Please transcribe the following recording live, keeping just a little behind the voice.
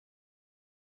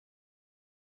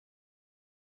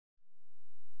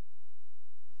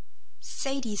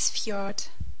Seydisfjord.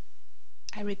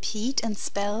 I repeat and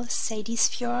spell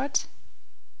Seydisfjord.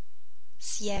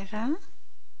 Sierra,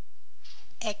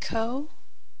 Echo,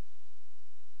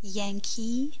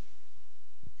 Yankee,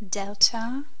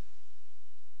 Delta,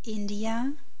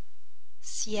 India,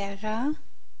 Sierra,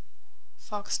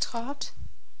 Foxtrot,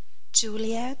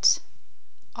 Juliet,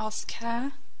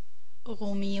 Oscar,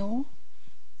 Romeo,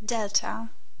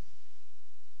 Delta.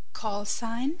 Call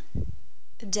sign: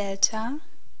 Delta,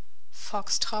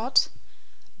 Foxtrot,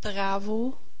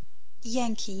 Bravo,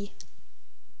 Yankee.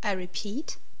 I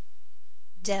repeat: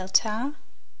 Delta,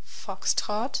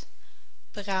 Foxtrot,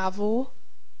 Bravo,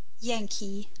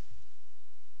 Yankee.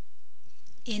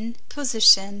 In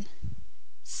position: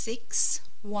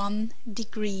 6-1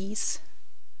 degrees,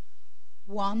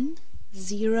 10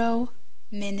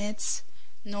 minutes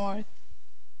north.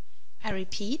 I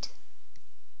repeat: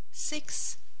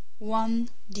 6-1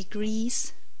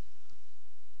 degrees,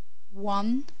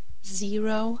 10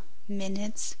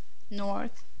 minutes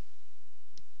north.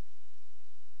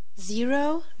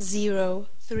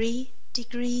 003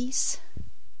 degrees,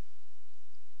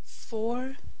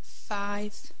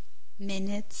 45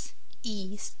 minutes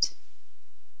east.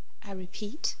 I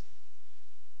repeat: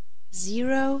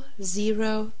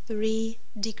 003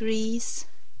 degrees,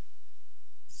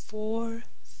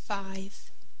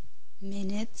 45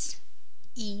 minutes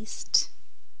east.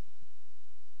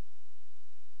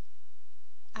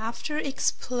 After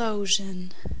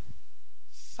explosion,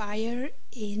 fire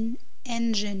in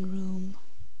engine room.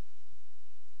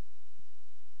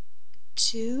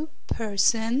 2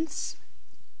 persons,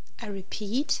 I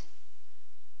repeat,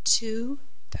 2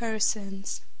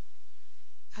 persons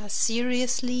are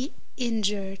seriously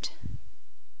injured.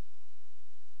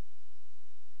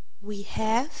 We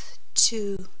have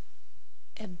to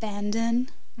abandon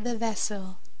the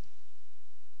vessel.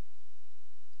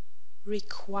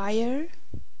 Require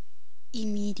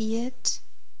immediate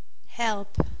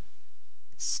help.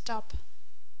 Stop.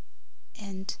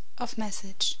 End of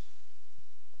message.